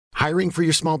Hiring for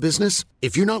your small business?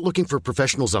 If you're not looking for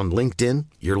professionals on LinkedIn,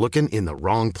 you're looking in the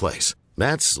wrong place.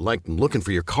 That's like looking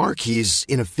for your car keys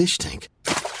in a fish tank.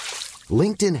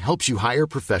 LinkedIn helps you hire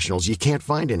professionals you can't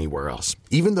find anywhere else,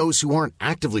 even those who aren't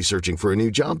actively searching for a new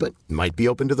job but might be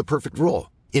open to the perfect role.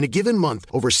 In a given month,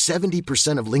 over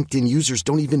 70% of LinkedIn users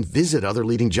don't even visit other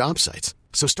leading job sites.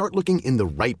 So start looking in the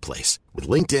right place. With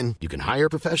LinkedIn, you can hire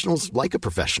professionals like a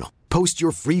professional. Post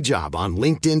your free job on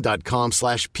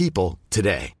linkedin.com/people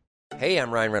today. Hey,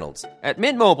 I'm Ryan Reynolds. At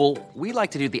Mint Mobile, we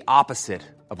like to do the opposite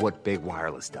of what Big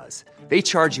Wireless does. They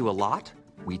charge you a lot,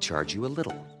 we charge you a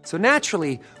little. So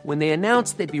naturally, when they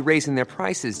announced they'd be raising their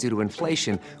prices due to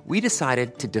inflation, we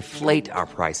decided to deflate our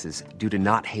prices due to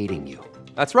not hating you.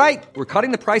 That's right. We're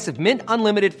cutting the price of Mint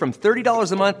Unlimited from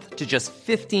 $30 a month to just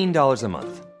 $15 a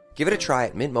month. Give it a try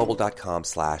at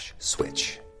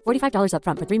mintmobile.com/switch. $45 up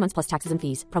front for 3 months plus taxes and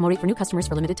fees. Promo rate for new customers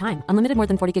for limited time. Unlimited more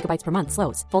than 40 gigabytes per month.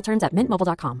 Slows full terms at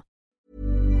mintmobile.com.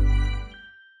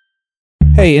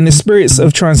 Hey, in the spirits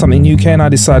of trying something new, Kay and I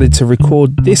decided to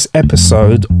record this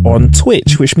episode on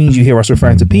Twitch, which means you hear us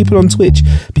referring to people on Twitch,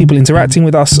 people interacting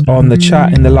with us on the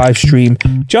chat in the live stream,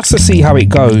 just to see how it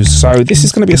goes. So this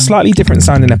is going to be a slightly different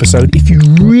sounding episode. If you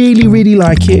really, really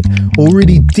like it or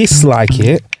really dislike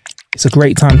it, it's a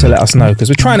great time to let us know, because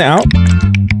we're trying it out.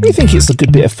 We think it's a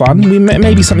good bit of fun. We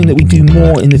may be something that we do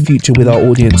more in the future with our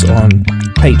audience on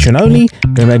Patreon only.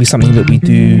 There may be something that we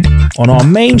do on our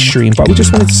mainstream, but we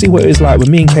just wanted to see what it was like when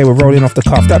me and Kay were rolling off the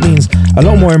cuff. That means a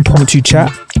lot more impromptu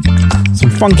chat, some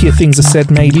funkier things are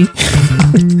said maybe,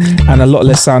 and a lot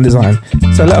less sound design.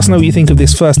 So let us know what you think of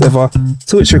this first ever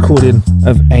Twitch recording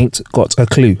of Ain't Got a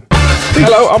Clue.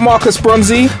 Hello, I'm Marcus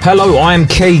Bronzy. Hello, I'm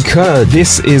Kay Kurd.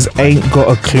 This is Ain't Got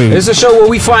a Clue. It's a show where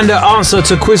we find the answer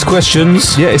to quiz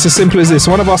questions. Yeah, it's as simple as this.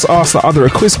 One of us asks the other a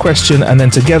quiz question, and then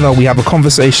together we have a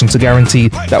conversation to guarantee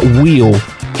that we'll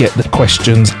get the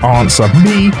question's answer.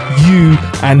 Me, you,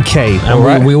 and Kay.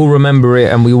 And we all remember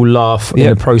it, and we all laugh in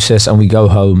the process, and we go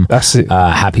home. That's it.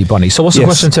 Happy bunny. So what's the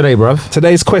question today, bruv?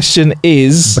 Today's question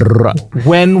is,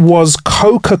 when was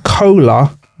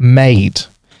Coca-Cola made?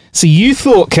 So you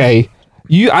thought, Kay...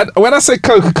 when I said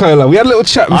Coca-Cola, we had a little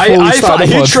chat before we started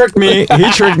the pod.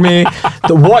 He tricked me.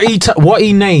 What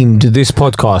he named this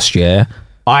podcast,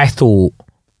 I thought,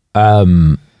 I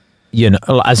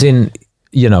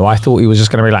thought he was just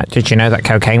going to be like, did you know that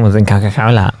cocaine was in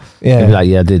Coca-Cola? Yeah. He'd be like,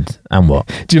 yeah, I did. And what?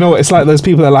 Do you know what? It's like those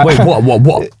people that are like... Wait,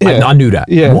 what? Yeah. I knew that.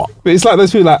 Yeah. What? But it's like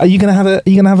those people like, are you going to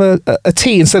have a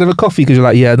tea instead of a coffee? Because you're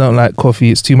like, yeah, I don't like coffee.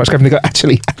 It's too much caffeine. They go,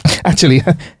 actually...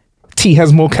 tea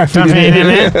has more caffeine in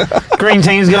it. Green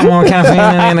tea's got more caffeine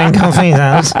in it than coffee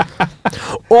has.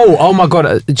 Oh my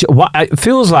God. It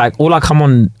feels like all I come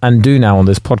on and do now on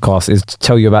this podcast is to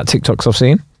tell you about TikToks I've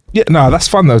seen. Yeah, no, that's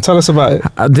fun though. Tell us about it.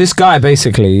 This guy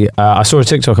basically, I saw a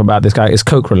TikTok about this guy. It's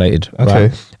Coke related.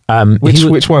 Okay. Right?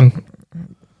 Which one?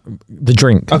 The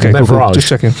drink. Okay, cool. Just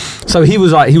checking. So he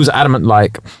was adamant he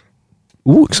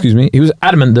was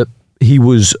adamant that he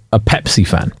was a Pepsi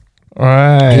fan.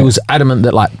 Right. He was adamant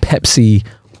that like Pepsi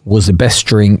was the best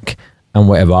drink and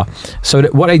whatever. So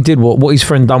what they did, what his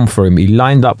friend done for him, he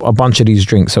lined up a bunch of these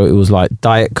drinks. So it was like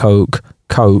Diet Coke,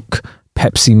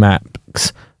 Pepsi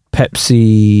Max,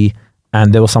 Pepsi,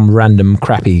 and there was some random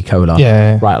crappy cola.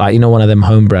 Yeah. Right, like, one of them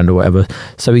home brand or whatever.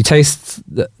 So he tastes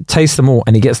them all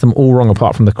and he gets them all wrong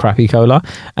apart from the crappy cola.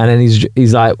 And then he's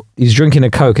drinking a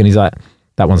Coke and he's like,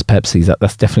 that one's Pepsi.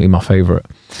 That's definitely my favorite,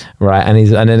 right? And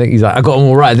then he's like, I got them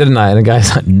all right, didn't I? And the guy's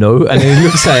like, no. And then he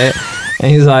looks at it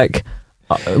and he's like,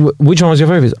 which one was your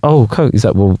favorite? Oh, Coke. He's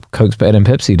like, well, Coke's better than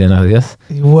Pepsi, then I guess.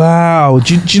 Wow.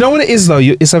 Do you know what it is though?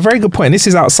 It's a very good point. This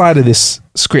is outside of this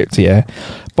script, yeah.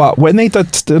 But when they've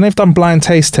done blind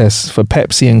taste tests for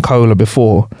Pepsi and Cola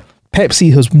before,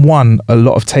 Pepsi has won a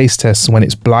lot of taste tests when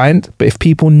it's blind. But if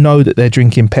people know that they're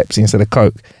drinking Pepsi instead of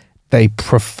Coke, they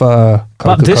prefer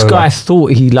Coca-Cola. But this guy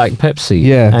thought he liked Pepsi.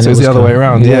 Yeah, and so it's the other way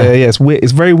around. Yeah. It's weird.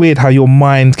 It's very weird how your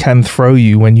mind can throw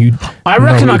you when you... I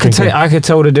reckon I could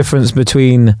tell the difference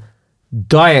between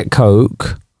Diet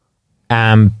Coke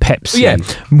and Pepsi. Yeah,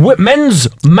 men's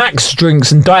Max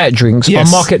drinks and diet drinks are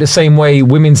marketed the same way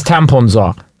women's tampons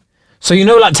are. So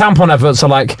like tampon adverts are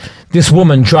like this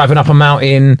woman driving up a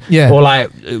mountain, or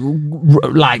like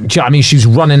she's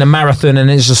running a marathon, and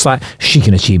it's just like she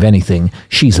can achieve anything.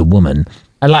 She's a woman,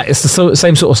 and like it's the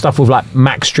same sort of stuff with like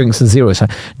Max drinks and Zero. It's like,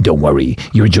 don't worry,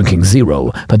 you're drinking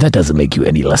Zero, but that doesn't make you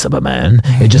any less of a man.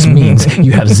 It just means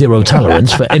you have zero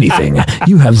tolerance for anything.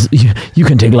 You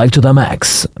can take life to the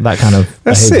max. That kind of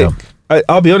behavior. Sick.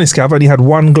 I'll be honest, I've only had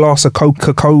one glass of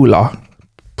Coca-Cola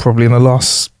probably in the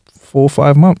last 4 or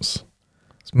 5 months.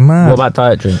 Mad. What about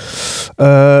diet drink?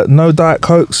 No Diet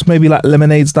Cokes, maybe like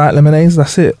lemonades, diet lemonades.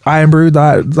 That's it. Iron Brew,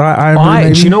 diet Iron Brew.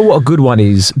 Maybe. Do you know what a good one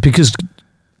is? Because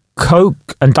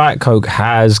Coke and Diet Coke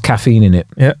has caffeine in it.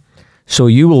 Yeah. So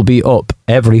you will be up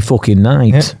every fucking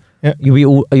night. Yeah.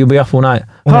 You'll be up all night.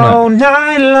 All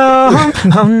night long,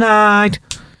 all night.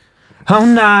 All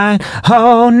night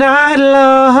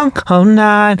long, all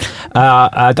night.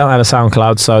 I don't have a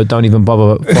SoundCloud, so don't even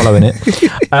bother following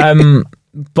it.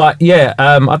 But yeah,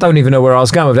 I don't even know where I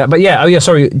was going with that. But yeah,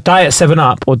 sorry, Diet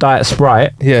 7-Up or Diet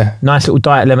Sprite. Yeah. Nice little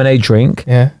diet lemonade drink.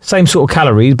 Yeah. Same sort of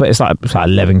calories, but it's like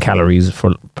 11 calories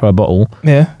per bottle.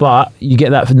 Yeah. But you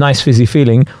get that nice fizzy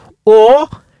feeling. Or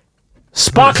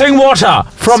sparkling water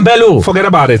from Bellu. Forget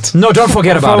about it. No, don't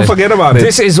forget about it. Don't forget about it.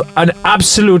 This is an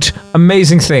absolute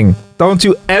amazing thing. Don't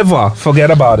you ever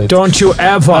forget about it. Don't you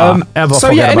ever So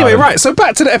forget yeah, anyway, about it. right. Right. So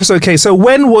back to the episode. Okay, so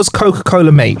when was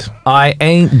Coca-Cola made? I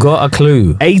ain't got a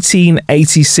clue.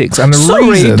 1886. And the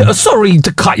reason... Sorry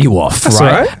to cut you off. That's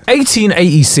right? all right.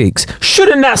 1886.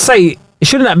 Shouldn't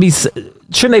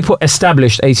they put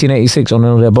established 1886 on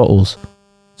all their bottles?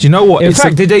 Do you know what? In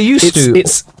fact, did they used to?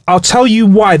 I'll tell you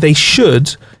why they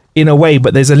should, in a way,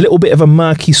 but there's a little bit of a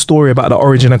murky story about the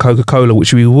origin of Coca-Cola,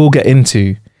 which we will get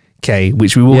into,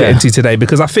 which we will get into today,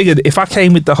 because I figured if I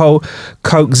came with the whole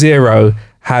Coke Zero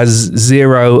has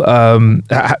zero,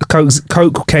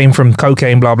 Coke came from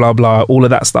cocaine, blah, blah, blah, all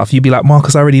of that stuff, you'd be like,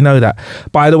 Marcus, I already know that.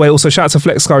 By the way, also shout out to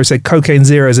Flexcar, who said Cocaine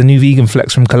Zero is a new vegan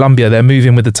flex from Colombia. They're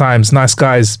moving with the times. Nice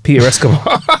guys, Peter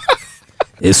Escobar.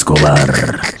 Is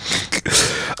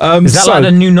that like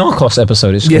the new Narcos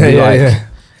episode? It's yeah.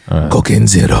 Cocaine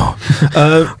Zero.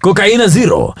 Cocaine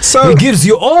Zero. So it gives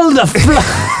you all the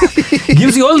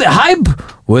gives you all the hype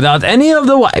without any of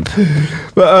the wipe.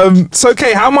 But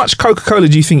okay, how much Coca-Cola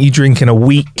do you think you drink in a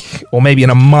week or maybe in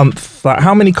a month? Like,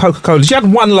 how many Coca-Colas? You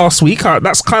had one last week.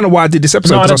 That's kind of why I did this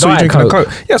episode, because I saw you drinking a Coke.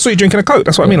 Yeah, I saw you drinking a Coke.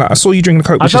 That's what I mean. Like, I saw you drinking a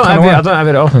Coke. I don't have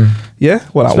it often. Yeah,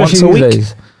 well, like especially once a week.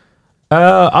 Days.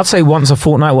 I'd say once a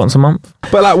fortnight, once a month.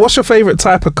 But like, what's your favourite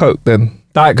type of Coke then?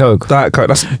 Diet Coke.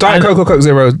 That's Diet Coke or Coke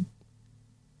Zero.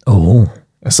 Oh,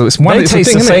 so it's one. They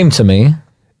taste the same to me.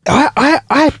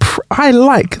 I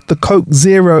like the Coke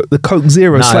Zero. The Coke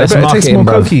Zero. Nah, it tastes more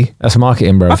bro. cokey. That's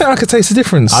marketing, bro. I think I could taste the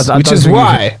difference, I which is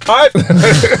why.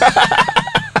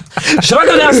 Should I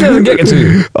go downstairs and get it to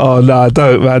you? Oh no,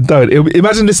 don't, man, don't.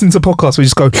 Imagine listening to podcasts where you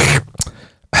just go.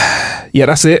 Yeah,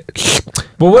 that's it.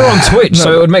 Well, we're on Twitch,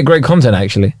 so it would make great content,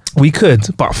 actually. We could,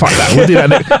 but fuck that.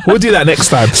 We'll do that next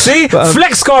time. See,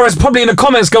 Flexcar is probably in the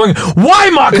comments going, "Why,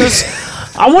 Marcus?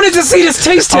 I wanted to see this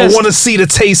taste test. I want to see the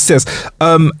taste test."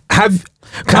 Can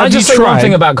I just say one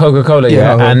thing about Coca-Cola,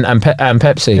 and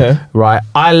Pepsi, right?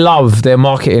 I love their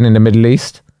marketing in the Middle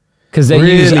East because they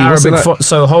use Arabic.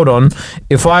 So hold on,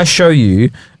 if I show you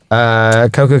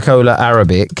Coca-Cola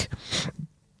Arabic.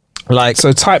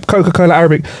 So type Coca-Cola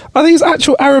Arabic. Are these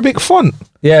actual Arabic font?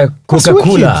 Yeah,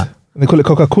 Coca-Cola. They call it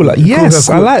Coca-Cola. Yes,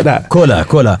 Coca-Cola. I like that.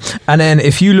 Cola. And then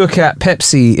if you look at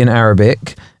Pepsi in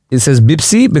Arabic, it says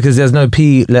Bipsi because there's no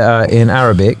P letter in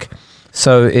Arabic.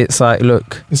 So it's like,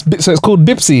 look. So it's called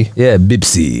Bipsi. Yeah,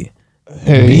 Bipsi.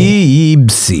 Hey.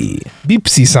 Bipsi.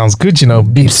 Bipsi sounds good, you know.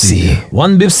 Bipsi.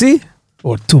 One Bipsi?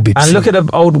 Or two Bipsi. And look at the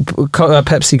old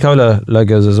Pepsi Cola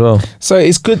logos as well. So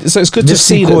it's good. So it's good to Pepsi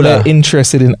see Cola. that they're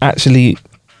interested in actually,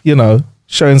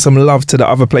 showing some love to the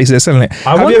other places they're selling it.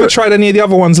 Have you ever tried any of the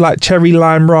other ones like cherry,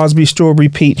 lime, raspberry, strawberry,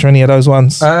 peach, or any of those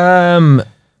ones?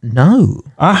 No,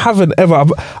 I haven't ever.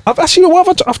 I've actually.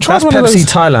 I've tried that's one Pepsi of those.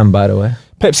 Thailand, by the way.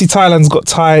 Pepsi Thailand's got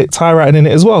Thai writing in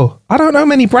it as well. I don't know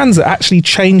many brands that actually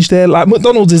change their, like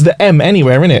McDonald's is the M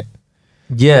anywhere, innit?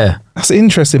 Yeah. That's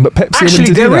interesting, but Pepsi...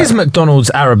 Actually, there is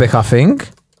McDonald's Arabic, I think.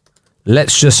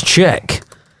 Let's just check.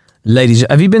 Ladies,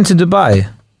 have you been to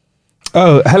Dubai?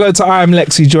 Oh, hello to I Am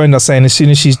Lex, who joined us, saying as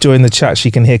soon as she's joined the chat, she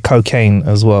can hear cocaine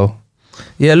as well.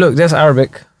 Yeah, look, there's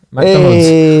Arabic McDonald's.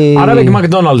 Hey. Arabic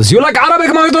McDonald's. You like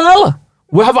Arabic McDonald's?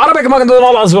 We have Arabic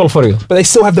McDonald's as well for you. But they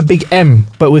still have the big M.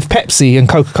 But with Pepsi and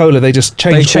Coca-Cola, they just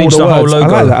changed all the words. Whole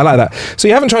logo. I like that. So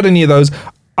you haven't tried any of those.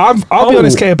 I'll be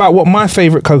honest, Kay, about what my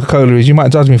favourite Coca-Cola is. You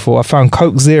might judge me for. I found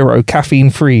Coke Zero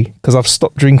caffeine free because I've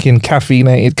stopped drinking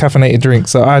caffeinated drinks.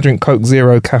 So I drink Coke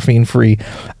Zero caffeine free,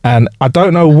 and I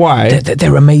don't know why.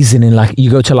 They're amazing. In like,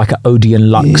 you go to like an Odeon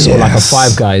Lux or like a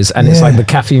Five Guys, and it's like the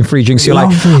caffeine free drinks. You're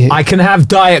like, I can have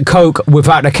Diet Coke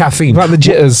without the caffeine, without the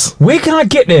jitters. Where can I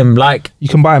get them? Like, you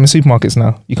can buy them in supermarkets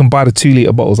now. You can buy the 2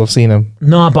 litre bottles. I've seen them.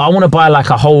 No, but I want to buy like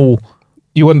a whole.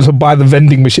 You want to buy the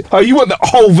vending machine? Oh, you want the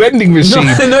whole vending machine?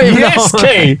 No, yes,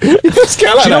 Kay. Yes, Kay.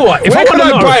 I like Do you know what? If I want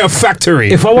to buy a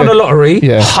factory, if I want a lottery,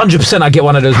 100% I get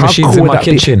one of those machines in my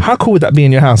kitchen. How cool would that be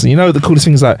in your house? And you know the coolest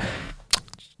thing is like,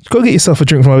 Go get yourself a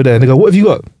drink from over there. And they go, what have you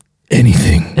got?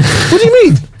 Anything. What do you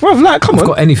mean? Bruv, like, come on. I've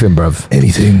got anything, bruv.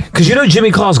 Anything. Because you know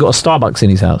Jimmy Carr's got a Starbucks in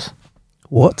his house.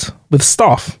 What? With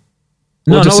staff?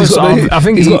 No, I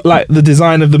think he's got like the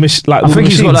design of the like. I think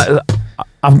he's got like.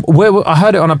 I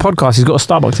heard it on a podcast. He's got a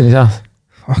Starbucks in his house.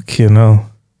 Fucking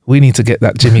hell. We need to get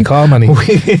that Jimmy Carr money.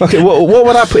 Okay, what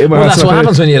would I put in my Well, that's what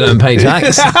happens when you don't pay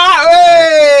tax.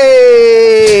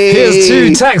 Here's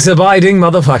 2 tax-abiding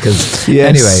motherfuckers. Yes,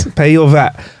 anyway, pay your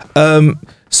VAT.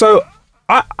 So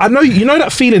I know you know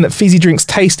that feeling that fizzy drinks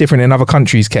taste different in other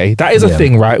countries, Kay? That is a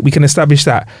thing, right? We can establish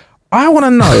that. I want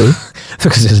to know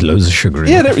because there's loads of sugar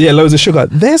in it. Yeah, loads of sugar.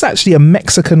 There's actually a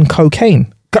Mexican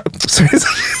cocaine. Sorry,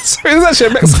 there's actually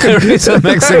a Mexican. There is a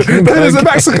Mexican.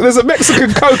 There's a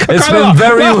Mexican Coca-Cola. It's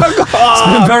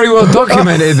been very well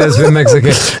documented. There's been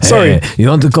Mexican. Sorry, hey, you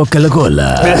want the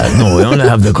Coca-Cola? No, we only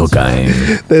have the cocaine.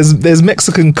 There's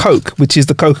Mexican Coke, which is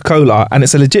the Coca-Cola, and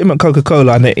it's a legitimate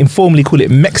Coca-Cola, and they informally call it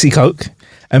Mexicoke.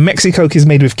 And Mexicoke is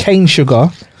made with cane sugar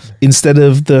instead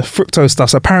of the fructose stuff.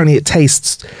 So apparently, it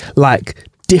tastes like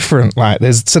different. Like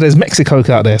there's Mexicoke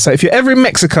out there. So if you're ever in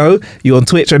Mexico, you're on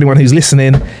Twitch, anyone who's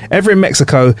listening, ever in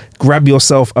Mexico, grab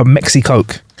yourself a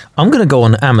Mexicoke. I'm gonna go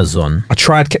on Amazon. I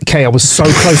tried, Kay. I was so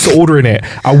close to ordering it.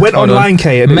 I went online,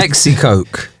 Kay.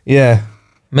 Mexicoke. Yeah.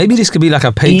 Maybe this could be like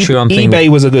a Patreon thing. eBay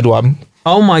was a good one.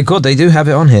 Oh my god, they do have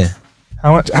it on here.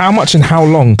 How much and how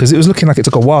long? Because it was looking like it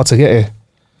took a while to get here.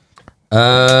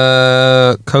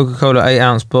 Coca-Cola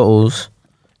 8-ounce bottles.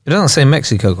 It doesn't say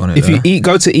Mexicoke on it. If you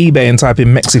go to eBay and type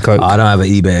in Mexicoke. I don't have an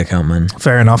eBay account, man.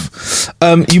 Fair enough.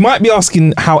 You might be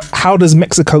asking how does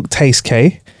Mexicoke taste,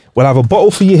 Kay? Well, I have a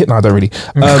bottle for you. No, I don't really.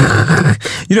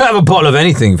 You don't have a bottle of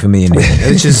anything for me in here.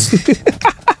 It's just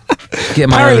get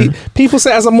my own. People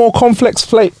say it has a more complex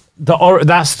flavor.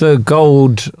 That's the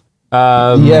gold.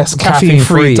 Yes,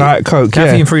 caffeine-free Diet Coke.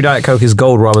 Caffeine-free Diet Coke is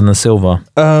gold rather than silver.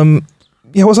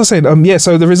 Yeah, what was I saying?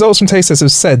 So the results from taste tests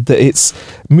have said that it's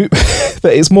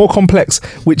more complex,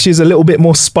 which is a little bit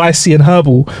more spicy and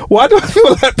herbal. Why do I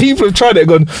feel like people have tried it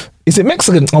and gone, is it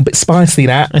Mexican? Oh, a bit spicy,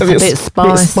 that. It's a bit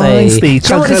spicy. Do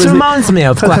you know what this reminds me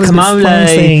of?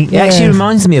 Guacamole. It actually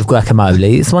reminds me of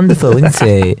guacamole. It's wonderful, isn't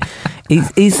it?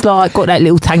 It's like got that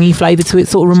little tangy flavour to it.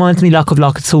 Sort of reminds me like a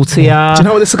tortilla. Yeah. Do you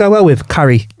know what this will go well with?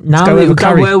 Curry. No, it would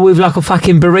go well with like a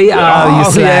fucking burrito. Oh, you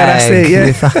slag. Yeah, that's it. Yeah,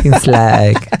 you fucking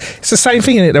slag. It's the same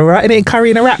thing, isn't it? Right? Isn't it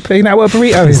curry in a wrap? You know what a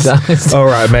burrito is? All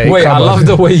right, mate. Wait, I love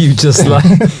the way you just like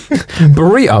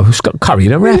burrito. It's got curry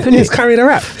in a wrap. It's curry in a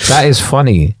wrap. That is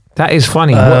funny.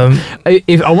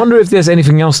 If I wonder if there's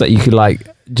anything else that you could like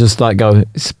just like go.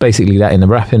 It's basically that in the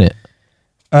wrap, innit?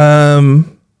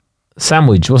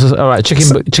 Sandwich. What's this? All right, chicken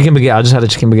baguette. I just had a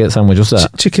chicken baguette sandwich. What's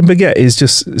that? Chicken baguette is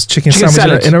just chicken sandwich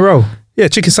salad. In a roll. Yeah,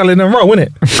 chicken salad in a roll, isn't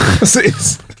it? That's it.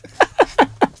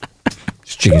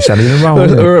 It's chicken salad in a roll.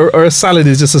 Or a salad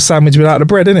is just a sandwich without the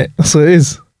bread, isn't it? That's what it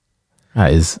is.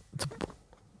 That is.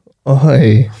 Oh,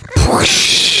 hey.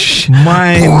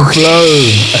 Mind blown.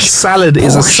 A salad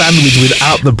is a sandwich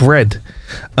without the bread.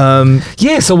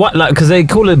 Yeah, so what, like, because they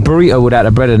call it burrito without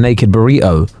the bread a naked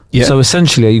burrito. Yeah. So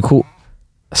essentially, you call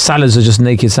salads are just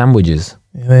naked sandwiches.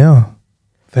 Yeah, they are.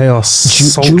 They are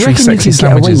sultry, do you reckon sexy you could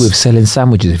sandwiches. get away with selling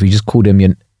sandwiches if you just call them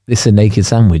it's a naked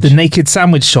sandwich? The naked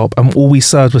sandwich shop, and all we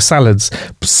served was salads.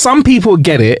 Some people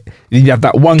get it. You have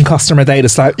that one customer a day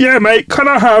that's like, yeah, mate, can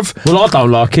I have? Well, I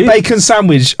don't like it. Bacon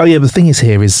sandwich. Oh yeah, but the thing is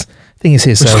here, so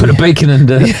got a bacon and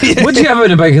what do you have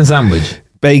in a bacon sandwich?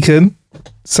 Bacon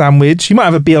sandwich. You might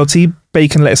have a BLT,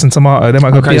 bacon, lettuce and tomato. They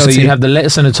might go BLT. So you have the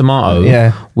lettuce and a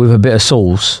tomato, with a bit of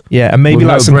sauce, and maybe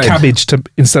like some cabbage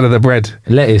instead of the bread.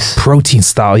 Lettuce, protein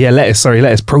style. Yeah,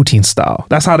 lettuce, protein style.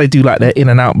 That's how they do like their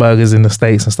In-N-Out burgers in the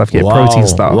States and stuff. Yeah, protein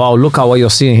style. Wow, look at what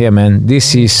you're seeing here, man.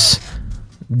 This is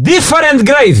different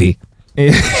gravy.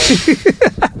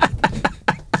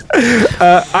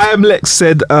 I am Lex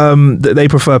said that they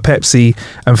prefer Pepsi,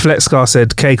 and Flexcar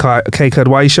said, K-Cud,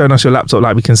 why are you showing us your laptop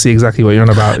like we can see exactly what you're on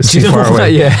about? It's too far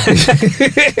away. Yeah.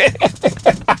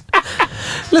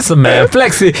 Listen, man,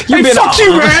 Flexi, you fuck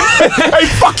you, man. Hey,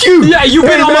 fuck you. Yeah, you've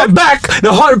been on my back.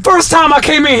 The first time I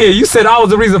came in here, you said I was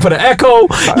the reason for the echo.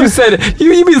 You said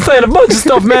you been saying a bunch of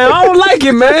stuff, man. I don't like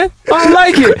it, man. I don't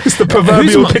like it. It's the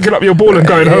proverbial picking up your ball and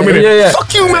going home, innit? Yeah.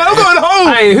 Fuck you, man. I'm going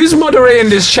home. Hey, who's moderating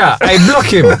this chat? Hey, block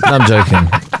him. No, I'm joking.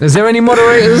 Is there any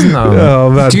moderators? No.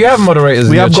 Oh, man. Do you have moderators?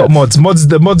 We have got mods.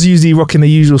 The mods usually rocking the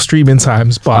usual streaming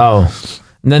times, but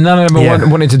none of them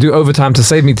wanted to do overtime to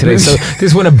save me today. So this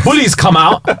is when the bullies come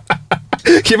out.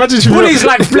 Can you imagine bullies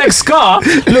like Flexcar?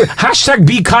 Look,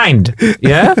 #be kind.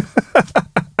 Yeah.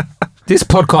 This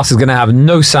podcast is going to have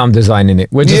no sound design in it.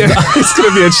 We're just it's going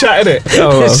to be a chat, isn't it?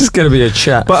 Oh, it's just going to be a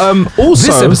chat. But also,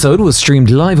 this episode was streamed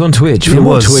live on Twitch. It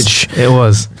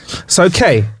was. So,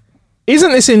 Kay,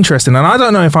 isn't this interesting? And I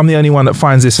don't know if I'm the only one that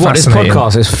finds this fascinating. This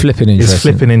podcast is flipping interesting. It's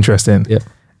flipping interesting. Yep.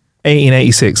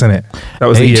 1886, isn't it? That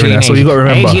was the year. That's what you got to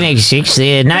remember. 1886,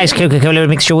 the nice Coca-Cola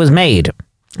mixture was made.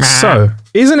 So,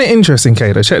 isn't it interesting,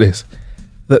 Kato? Check this.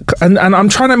 And I'm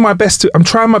trying my best to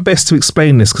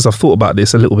explain this because I've thought about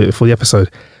this a little bit before the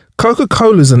episode.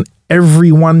 Coca-Cola's an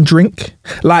everyone drink.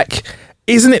 Like,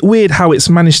 isn't it weird how it's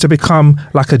managed to become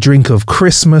like a drink of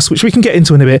Christmas, which we can get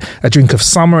into in a bit, a drink of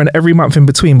summer and every month in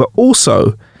between, but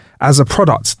also as a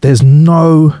product, there's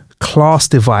no class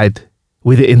divide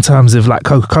with it in terms of like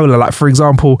Coca-Cola. Like, for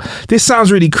example, this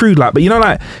sounds really crude, like, but you know,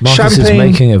 like Marcus champagne is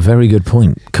making a very good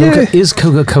point. Is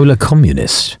Coca-Cola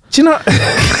communist? Do you know?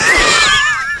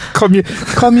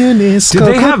 Communist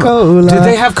Coca-Cola. Did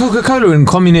they have Coca-Cola in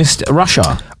communist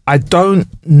Russia? I don't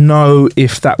know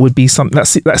if that would be something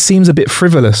that seems a bit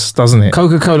frivolous, doesn't it?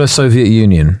 Coca-Cola Soviet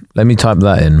Union. Let me type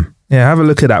that in. Yeah, have a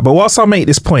look at that. But whilst I make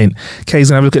this point, Kay's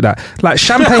gonna have a look at that. Like,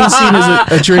 champagne seen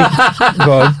as a drink.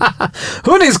 God.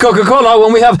 Who needs Coca-Cola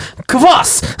when we have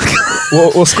kvass?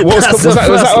 Was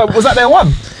that their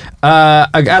one?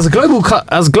 As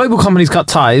global companies cut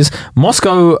ties,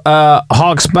 Moscow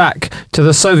harks back to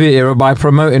the Soviet era by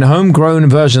promoting homegrown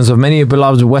versions of many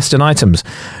beloved Western items.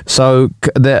 So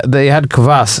they had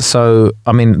kvass. So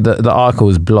I mean, the article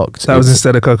was blocked. That was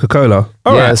instead of Coca-Cola.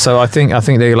 Right. So I think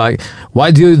they're like,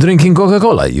 why do you drinking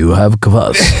Coca-Cola? You have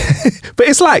kvass. But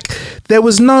it's like there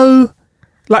was no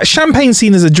like champagne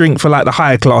seen as a drink for like the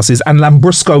higher classes, and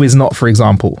Lambrusco is not, for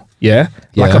example. Yeah?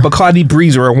 Like a Bacardi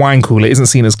Breeze or a wine cooler isn't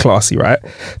seen as classy, right?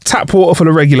 Tap water for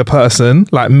the regular person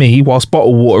like me, whilst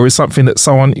bottled water is something that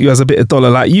someone who has a bit of dollar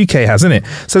like UK has, isn't it?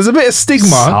 So there's a bit of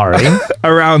stigma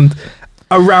around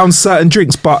certain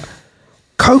drinks, but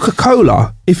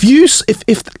Coca-Cola, if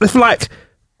like,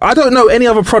 I don't know any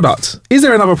other product. Is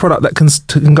there another product that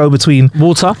can go between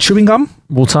water, chewing gum?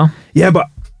 Water. Yeah, but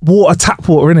water, tap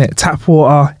water, innit? Tap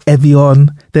water, Evian.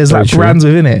 There's very like brands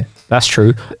within it. That's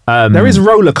true. There is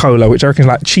Roller Cola, which I reckon is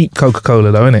like cheap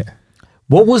Coca-Cola though, innit?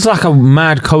 What was like a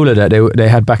mad cola that they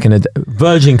had back in the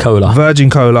Virgin Cola? Virgin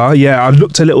Cola, yeah. I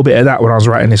looked a little bit at that when I was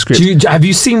writing this script. Have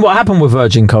you seen what happened with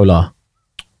Virgin Cola?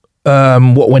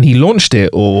 When he launched it,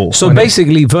 or so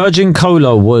basically Virgin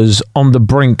Cola was on the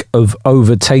brink of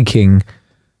overtaking,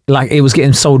 like it was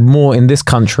getting sold more in this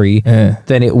country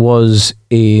than it was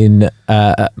in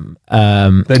than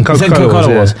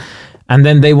Coca-Cola was. And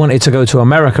then they wanted to go to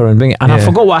America and bring it. And I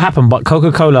forgot what happened, but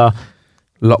Coca-Cola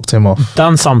locked him off.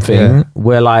 Done something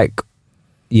where like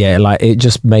it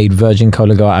just made Virgin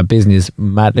Cola go out of business.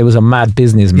 Mad. It was a mad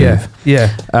business move.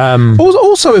 Yeah.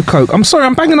 Also with Coke, I'm sorry,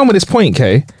 I'm banging on with this point,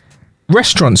 Kay.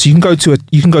 Restaurants, you can go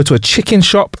to a chicken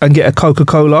shop and get a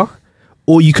Coca-Cola,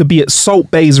 or you could be at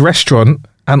Salt Bay's restaurant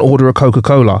and order a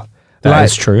Coca-Cola. That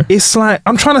is true. It's like,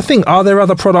 I'm trying to think, are there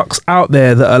other products out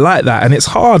there that are like that? And it's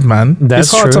hard, man. It's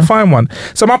hard to find one.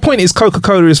 So my point is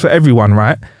Coca-Cola is for everyone,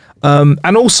 right?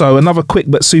 And also another quick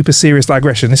but super serious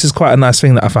digression. This is quite a nice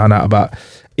thing that I found out about,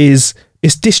 is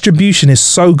its distribution is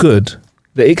so good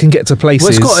that it can get to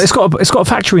places. Well, it's got a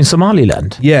factory in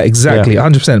Somaliland. Yeah, exactly,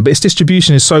 100%. But its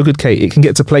distribution is so good, Kate. It can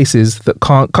get to places that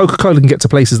can't. Coca-Cola can get to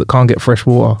places that can't get fresh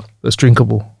water that's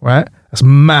drinkable. Right? That's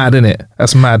mad, isn't it?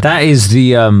 That's mad. That is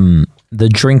the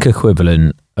drink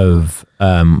equivalent of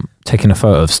taking a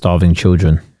photo of starving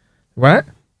children. Right?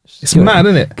 It's mad,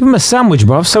 isn't it? Give them a sandwich,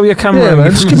 bruv. Sell your camera. Yeah,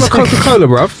 man. Just give them a Coca-Cola,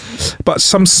 bruv. But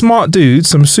some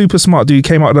super smart dude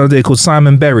came out the other day called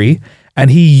Simon Berry,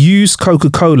 and he used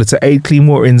Coca-Cola to aid clean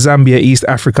water in Zambia, East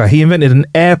Africa. He invented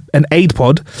an aid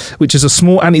pod, which is a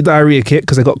small anti-diarrhea kit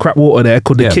because they got crap water there,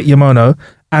 called the Kit Yamono.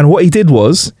 And what he did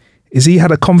was he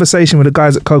had a conversation with the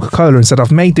guys at Coca-Cola and said,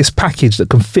 I've made this package that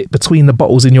can fit between the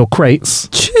bottles in your crates.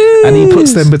 Jeez. And he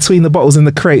puts them between the bottles in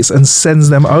the crates and sends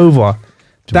them over.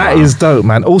 That is dope,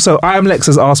 man. Also, I Am Lex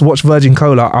has asked, watch Virgin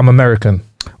Cola, I'm American.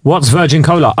 What's Virgin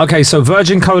Cola? Okay, so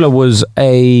Virgin Cola was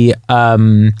a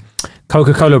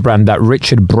Coca-Cola brand that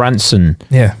Richard Branson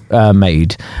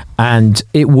made, and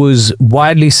it was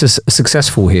widely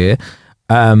successful here.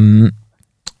 So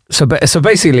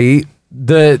basically,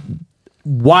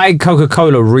 why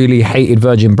Coca-Cola really hated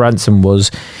Virgin Branson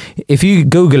was, if you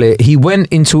Google it, he went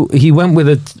with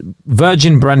a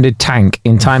Virgin branded tank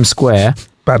in Times Square.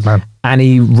 Bad man. And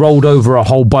he rolled over a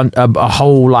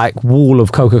whole like wall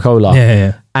of Coca-Cola.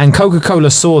 Yeah. And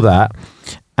Coca-Cola saw that,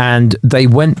 and they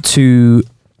went to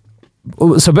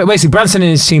So basically, Branson and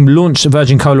his team launched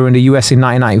Virgin Cola in the US in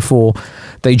 1994.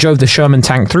 They drove the Sherman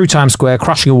tank through Times Square,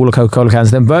 crushing a wall of Coca-Cola cans.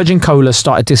 Then Virgin Cola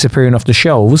started disappearing off the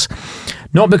shelves,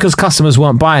 not because customers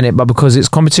weren't buying it, but because its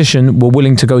competition were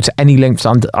willing to go to any length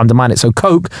to undermine it. So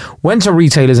Coke went to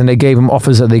retailers and they gave them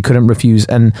offers that they couldn't refuse.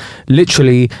 And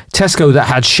literally, Tesco, that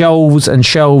had shelves and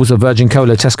shelves of Virgin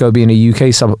Cola, Tesco being a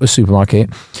UK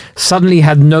supermarket, suddenly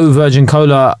had no Virgin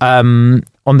Cola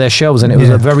on their shelves, and it was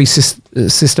a very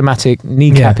systematic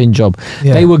kneecapping job.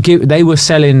 They were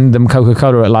selling them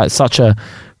Coca-Cola at like such a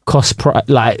cost price,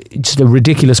 like just a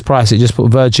ridiculous price. It just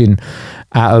put Virgin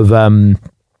out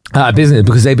of business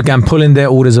because they began pulling their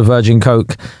orders of Virgin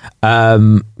Coke,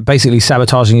 basically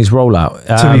sabotaging his rollout.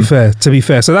 To be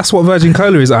fair, so that's what Virgin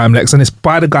Cola is at Lex, and it's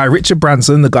by the guy Richard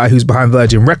Branson, the guy who's behind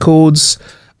Virgin Records.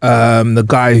 The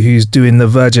guy who's doing the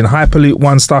Virgin Hyperloop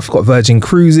One stuff, got Virgin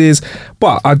Cruises,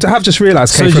 but I have just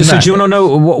reased. So do you want to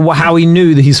know how he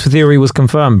knew that his theory was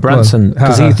confirmed, Branson?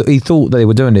 Because he thought that they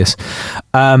were doing this.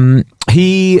 The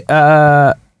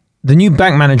new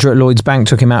bank manager at Lloyd's Bank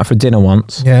took him out for dinner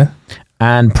once. Yeah,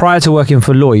 and prior to working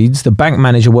for Lloyd's, the bank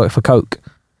manager worked for Coke.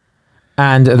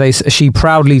 And she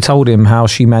proudly told him how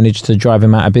she managed to drive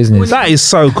him out of business. That is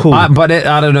so cool. I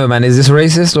don't know, man. Is this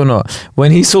racist or not?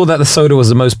 When he saw that the soda was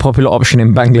the most popular option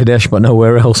in Bangladesh but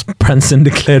nowhere else, Branson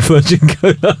declared Virgin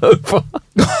Cola over.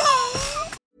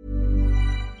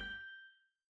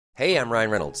 Hey, I'm Ryan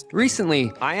Reynolds.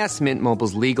 Recently, I asked Mint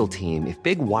Mobile's legal team if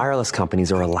big wireless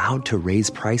companies are allowed to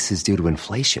raise prices due to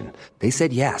inflation. They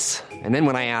said yes. And then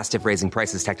when I asked if raising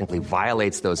prices technically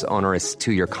violates those onerous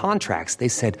 2-year contracts, they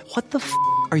said, "What the f***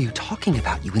 are you talking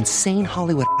about, you insane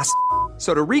Hollywood ass?"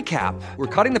 So to recap, we're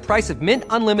cutting the price of Mint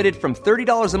Unlimited from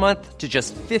 $30 a month to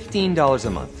just $15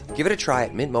 a month. Give it a try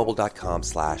at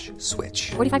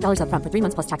mintmobile.com/switch. $45 up front for 3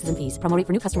 months plus taxes and fees. Promo rate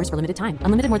for new customers for limited time.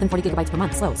 Unlimited more than 40 gigabytes per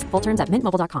month. Slows full terms at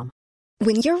mintmobile.com.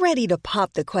 When you're ready to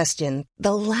pop the question,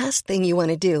 the last thing you want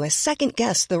to do is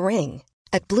second-guess the ring.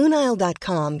 At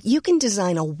BlueNile.com, you can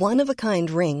design a one-of-a-kind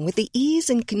ring with the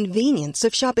ease and convenience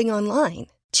of shopping online.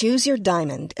 Choose your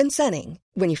diamond and setting.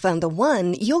 When you find the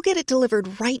one, you'll get it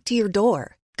delivered right to your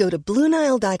door. Go to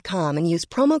BlueNile.com and use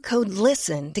promo code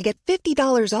LISTEN to get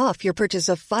 $50 off your purchase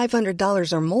of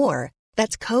 $500 or more.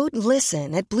 That's code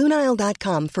LISTEN at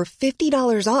BlueNile.com for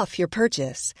 $50 off your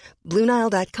purchase.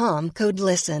 BlueNile.com, code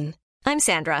LISTEN. I'm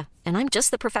Sandra, and I'm just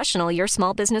the professional your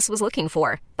small business was looking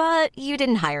for. But you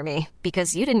didn't hire me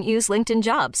because you didn't use LinkedIn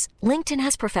Jobs. LinkedIn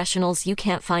has professionals you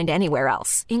can't find anywhere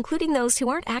else, including those who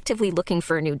aren't actively looking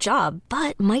for a new job,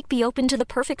 but might be open to the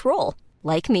perfect role,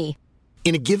 like me.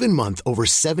 In a given month, over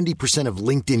 70% of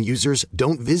LinkedIn users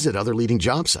don't visit other leading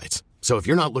job sites. So if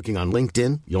you're not looking on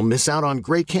LinkedIn, you'll miss out on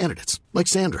great candidates like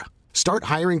Sandra. Start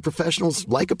hiring professionals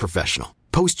like a professional.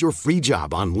 Post your free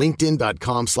job on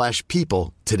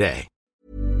linkedin.com/people today.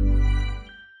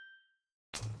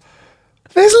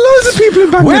 There's loads of people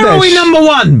in Bangladesh. Where are we number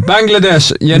one?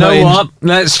 Bangladesh. You know what?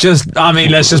 Let's just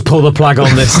pull the plug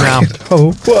on this now.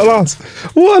 Oh, what an ass.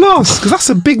 What an ass. Because that's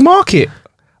a big market.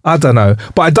 I don't know.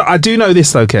 But I do know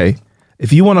this, okay?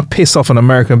 If you want to piss off an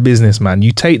American businessman,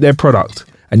 you take their product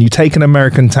and you take an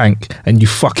American tank and you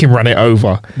fucking run it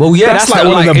over. Well, yeah, that's like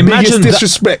one of the biggest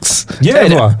disrespects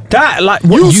ever.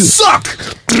 You suck!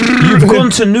 You've gone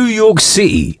to New York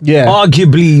City,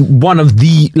 arguably one of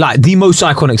the most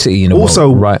iconic city in the world.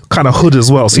 Also, right, kind of hood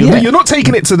as well. So you're not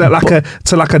taking it to that like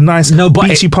a nice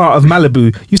beachy part of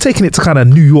Malibu. You're taking it to kind of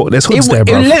New York. There's hoods there,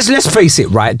 bro. Let's face it,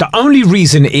 right? The only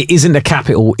reason it isn't the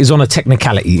capital is on a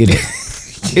technicality, isn't it?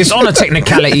 It's on a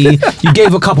technicality. You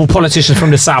gave a couple politicians from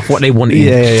the South what they wanted.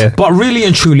 Yeah. But really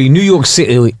and truly, New York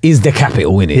City is the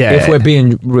capital, innit? If we're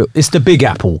being real. It's the Big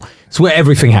Apple. It's where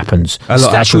everything happens.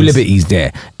 Statue of Liberty's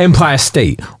there. Empire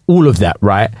State. All of that,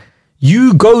 right?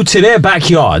 You go to their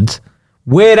backyard,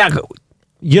 where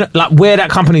that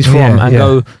company's from, and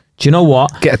go, do you know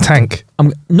what? Get a tank.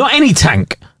 Not any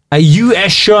tank. A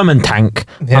US Sherman tank.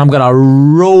 And I'm going to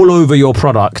roll over your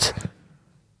product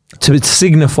to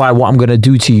signify what I'm going to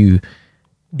do to you.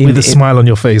 With a smile on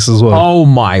your face as well. Oh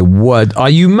my word. Are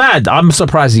you mad? I'm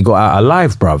surprised he got out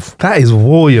alive, bruv. That is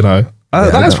war, you know.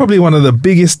 That is probably one of the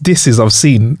biggest disses I've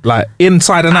seen, like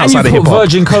inside and outside of hip hop.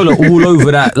 Virgin Cola all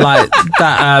over that,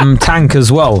 tank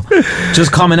as well,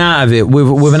 just coming out of it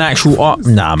with an actual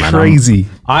nah, man, crazy.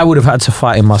 I would have had to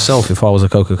fight him myself if I was a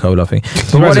Coca-Cola thing.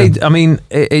 But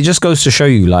it just goes to show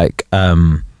you,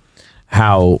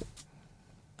 how.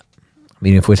 I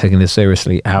mean, if we're taking this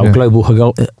seriously, how global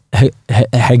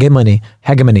hegemony,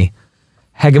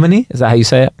 is that how you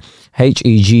say it?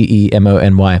 Hegemony.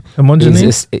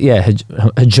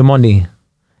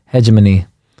 Hegemony?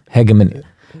 Hegemony.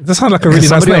 That sounds like a really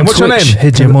nice name. What's your name?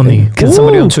 Hegemony. Can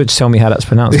somebody on Twitch tell me how that's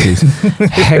pronounced, please?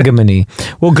 Hegemony.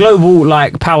 Well, global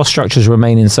like power structures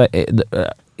remain I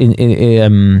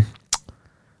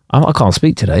can't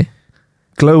speak today.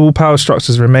 Global power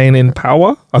structures remain in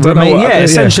power. I don't know.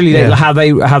 Essentially, how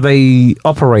they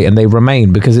operate and they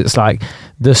remain, because it's like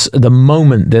this. The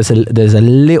moment there's a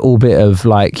little bit of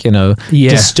like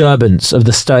disturbance of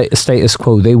the status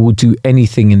quo, they will do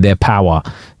anything in their power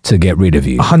to get rid of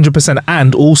you. 100%.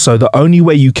 And also, the only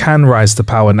way you can rise to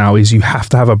power now is you have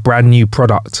to have a brand new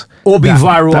product or be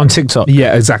viral on TikTok.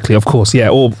 Yeah, exactly. Of course. Yeah.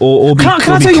 Or be. Can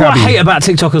I tell you what I hate about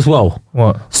TikTok as well?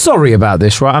 What? Sorry about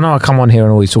this, right? I know I come on here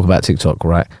and always talk about TikTok,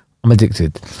 right? I'm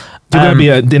addicted. You're going to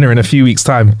be at dinner in a few weeks'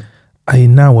 time. I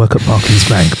now work at Barclays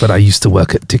Bank, but I used to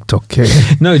work at TikTok.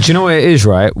 No, do you know what it is,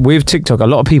 right? With TikTok, a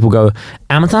lot of people go,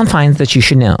 Amazon finds that you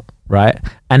should know, right?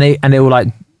 And they will like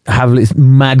have this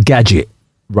mad gadget,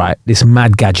 right? This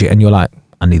mad gadget, and you're like,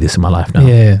 I need this in my life now.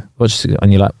 Yeah.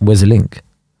 And you're like, where's the link?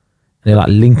 And they're like,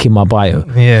 link in my bio.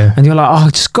 Yeah. And you're like, oh,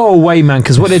 just go away, man,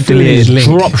 because what they're doing is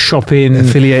drop shopping.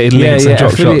 Affiliated links and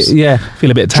drop shops. Yeah.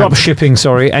 Feel a bit drop shipping,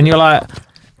 sorry. And you're like,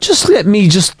 just give me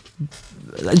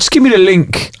the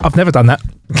link. I've never done that.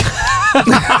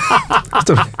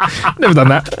 Never done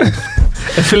that.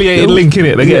 Affiliated link in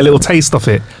it. They get a little taste of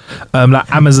it. Like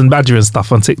Amazon Badger and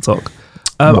stuff on TikTok.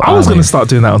 I was going to start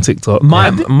doing that on TikTok.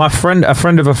 My friend, a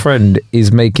friend of a friend,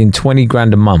 is making 20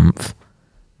 grand a month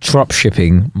drop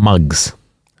shipping mugs.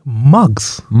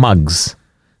 Mugs.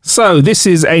 So this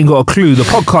is Ain't Got a Clue, the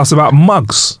podcast about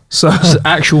mugs. So just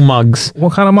actual mugs.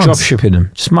 What kind of mugs? Drop shipping them.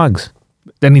 Just mugs.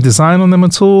 Any design on them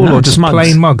at all, no, or just mugs.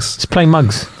 Plain mugs? Just plain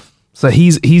mugs. So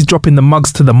he's dropping the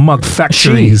mugs to the mug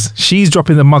factories. She's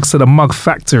dropping the mugs to the mug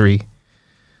factory.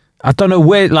 I don't know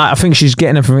where. Like, I think she's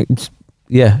getting them from.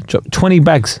 Yeah, 20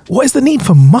 bags. What is the need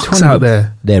for mugs out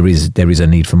there? There is a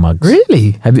need for mugs.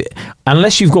 Really?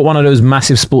 Unless you've got one of those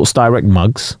massive Sports Direct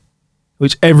mugs,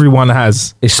 which everyone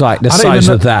has. It's like the size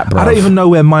of that, bro. I don't even know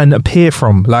where mine appear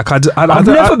from. Like I've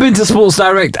never been to Sports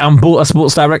Direct and bought a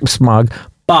Sports Direct mug,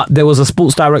 but there was a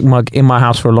Sports Direct mug in my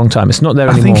house for a long time. It's not there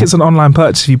anymore. I think it's an online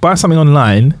purchase. If you buy something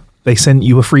online, they send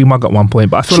you a free mug at one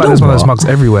point. But I feel like there's one of those mugs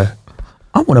everywhere.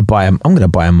 I'm going to buy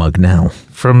a mug now.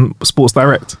 From Sports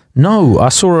Direct? No, I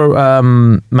saw a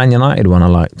Man United one I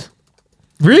liked.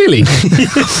 Really?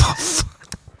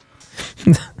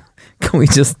 Can we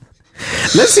just...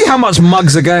 Let's see how much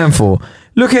mugs are going for.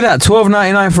 Look at that,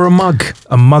 $12.99 for a mug.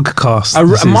 A mug cast. A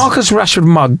Marcus Rashford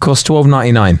mug costs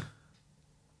 $12.99.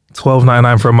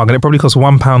 $12.99 for a mug, and it probably costs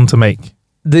 £1 to make.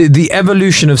 The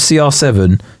evolution of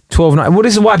CR7, $12.99. Well,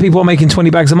 this is why people are making 20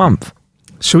 bags a month.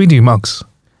 Should we do mugs?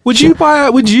 Would you buy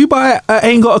a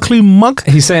Ain't Got a Clue mug?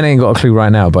 He's saying Ain't Got a Clue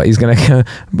right now, but he's going to go,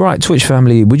 right, Twitch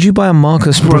family, would you buy a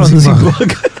Marcus Bronzy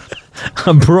mug?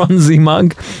 A bronzy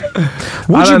mug?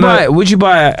 Would you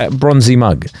buy a bronzy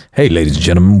mug? Hey, ladies and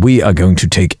gentlemen, we are going to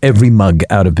take every mug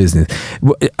out of business.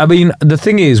 I mean, the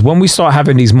thing is, when we start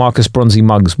having these Marcus Bronzy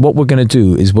mugs, what we're going to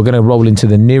do is we're going to roll into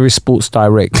the nearest Sports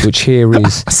Direct, which here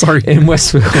is sorry, in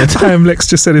Westfield. Lex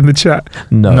just said in the chat.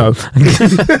 No.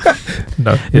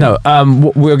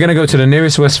 No. We're going to go to the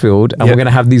nearest Westfield and we're going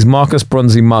to have these Marcus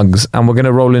Bronzy mugs and we're going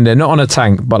to roll in there, not on a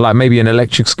tank, but like maybe an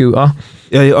electric scooter.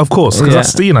 Yeah, of course, because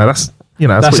that's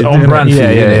that's on brand for you.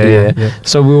 Yeah.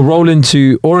 So we'll roll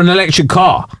into, or an electric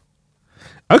car.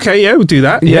 Okay, yeah, we'll do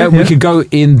that. Yeah, we could go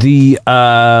in the,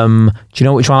 do you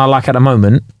know which one I like at the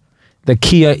moment? The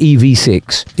Kia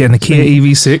EV6. Yeah, the Kia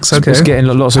EV6, okay. It's getting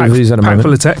lots of reviews at the moment.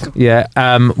 Full of tech. Yeah,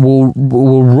 we'll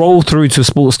roll through to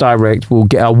Sports Direct. We'll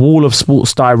get a wall of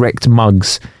Sports Direct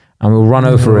mugs and we'll run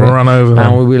over it.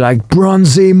 And we'll be like,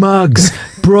 bronzy mugs,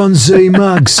 bronzy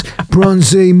mugs,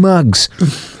 bronzy mugs.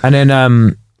 And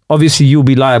then... obviously, you'll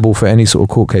be liable for any sort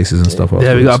of court cases and stuff.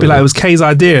 Yeah, I'll be like, it was Kay's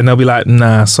idea, and they'll be like,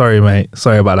 nah, sorry, mate,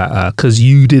 sorry about that, because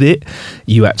you did it.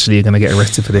 You actually are going to get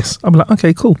arrested for this. I'll be like,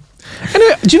 okay, cool. And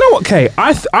do you know what, Kay?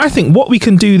 I think what we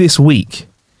can do this week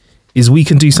is we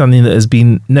can do something that has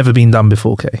never been done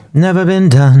before, Kay. Never been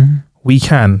done. We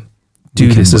can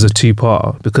do this as a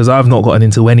two-parter because I've not gotten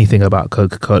into anything about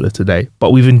Coca-Cola today,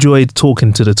 but we've enjoyed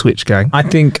talking to the Twitch gang. I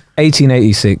think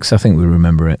 1886, I think we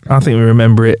remember it. I think we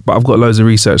remember it, but I've got loads of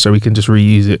research so we can just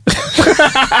reuse it.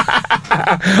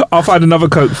 I'll find another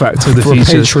Coke fact for the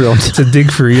future Patreon. to dig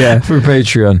through, for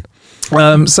Patreon.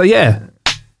 So yeah,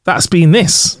 that's been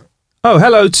this. Oh,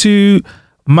 hello to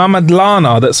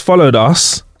Mamadlana that's followed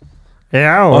us.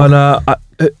 Yeah. On,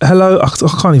 hello, I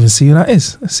can't even see who that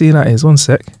is. Let's see who that is. One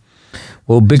sec.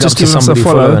 Well, big up to somebody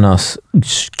following us.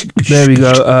 There we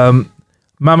go.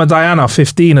 Mama Diana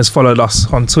 15 has followed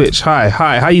us on Twitch. Hi,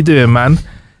 how you doing, man?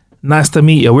 Nice to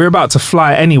meet you. We're about to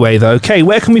fly anyway, though. Kay,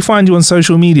 where can we find you on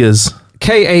social medias?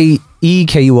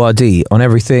 KAEKURD on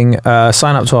everything.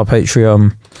 Sign up to our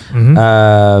Patreon.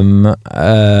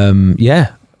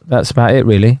 Yeah, that's about it,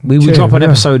 really. We drop an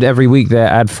episode every week there,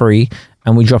 ad-free,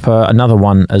 and we drop another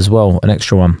one as well, an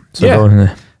extra one. So go on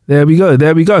there. There we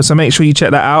go. So make sure you check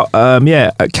that out.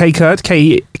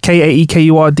 KAEKURD,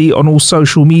 KAEKURD on all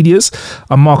social medias.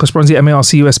 I'm Marcus Bronzy,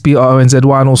 MARCUSBRONZY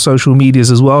on all social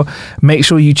medias as well. Make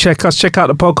sure you check out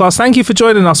the podcast. Thank you for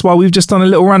joining us while we've just done a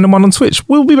little random one on Twitch.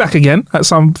 We'll be back again at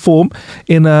some form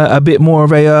in a bit more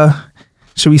of a,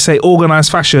 shall we say,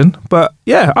 organised fashion. But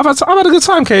yeah, I've had a good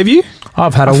time, Kay, have you?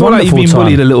 I've had a wonderful time. I feel like you've been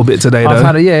bullied a little bit today, though.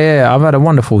 I've had a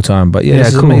wonderful time, but this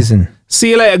is amazing.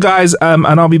 See you later, guys, and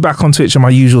I'll be back on Twitch at my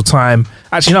usual time.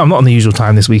 Actually, no, I'm not on the usual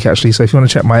time this week, actually, so if you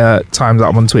want to check my times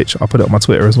up on Twitch, I'll put it on my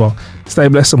Twitter as well. Stay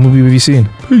blessed, and we'll be with you soon.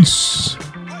 Peace.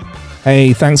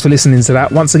 Hey, thanks for listening to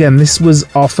that. Once again, this was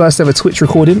our first ever Twitch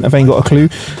recording of Ain't Got a Clue,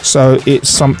 so it's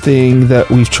something that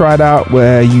we've tried out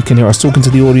where you can hear us talking to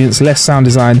the audience, less sound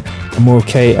design, and more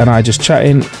Kay and I just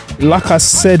chatting. Like I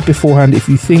said beforehand, if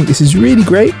you think this is really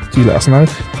great, do let us know.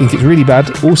 If you think it's really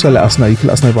bad, also let us know. You can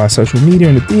let us know via social media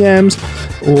in the DMs,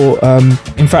 or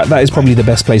in fact, that is probably the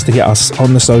best place to get us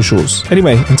on the socials.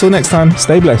 Anyway, until next time,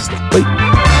 stay blessed. Bye.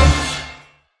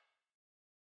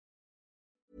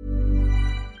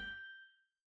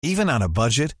 Even on a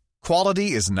budget,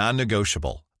 quality is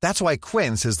non-negotiable. That's why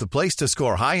Quince is the place to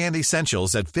score high-end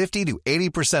essentials at 50 to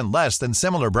 80% less than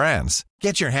similar brands.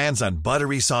 Get your hands on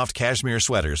buttery soft cashmere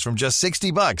sweaters from just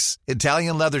 $60,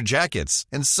 Italian leather jackets,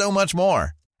 and so much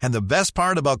more. And the best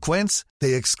part about Quince,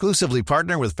 they exclusively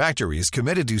partner with factories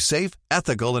committed to safe,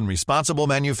 ethical, and responsible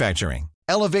manufacturing.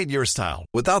 Elevate your style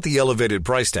without the elevated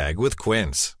price tag with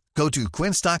Quince. Go to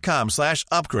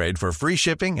quince.com/upgrade for free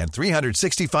shipping and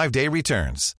 365-day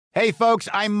returns. Hey, folks,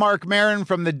 I'm Mark Maron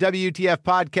from the WTF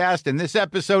Podcast, and this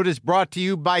episode is brought to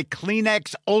you by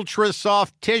Kleenex Ultra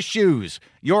Soft Tissues,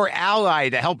 your ally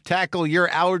to help tackle your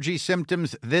allergy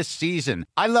symptoms this season.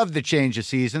 I love the change of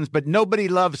seasons, but nobody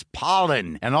loves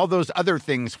pollen and all those other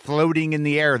things floating in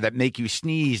the air that make you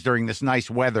sneeze during this nice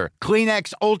weather.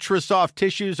 Kleenex Ultra Soft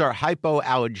Tissues are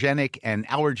hypoallergenic and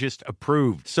allergist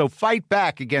approved, so fight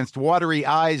back against watery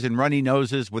eyes and runny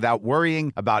noses without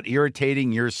worrying about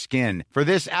irritating your skin. For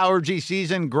this allergy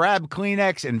season, grab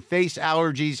Kleenex and face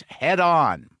allergies head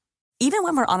on. Even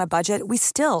when we're on a budget, we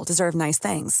still deserve nice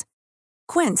things.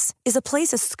 Quince is a place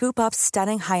to scoop up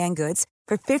stunning high-end goods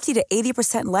for 50 to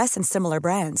 80% less than similar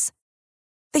brands.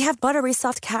 They have buttery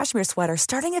soft cashmere sweaters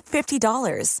starting at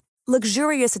 $50,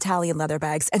 luxurious Italian leather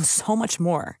bags, and so much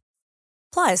more.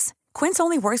 Plus, Quince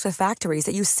only works with factories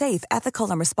that use safe, ethical,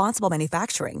 and responsible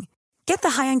manufacturing. Get the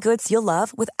high-end goods you'll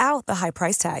love without the high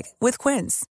price tag with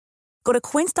Quince. Go to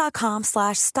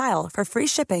quince.com/style for free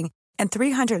shipping and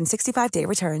 365-day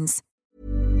returns.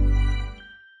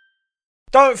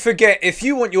 Don't forget, if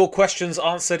you want your questions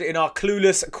answered in our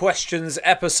Clueless Questions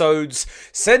episodes,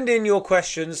 send in your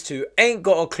questions to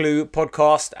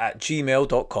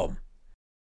ain'tgotacluepodcast@gmail.com.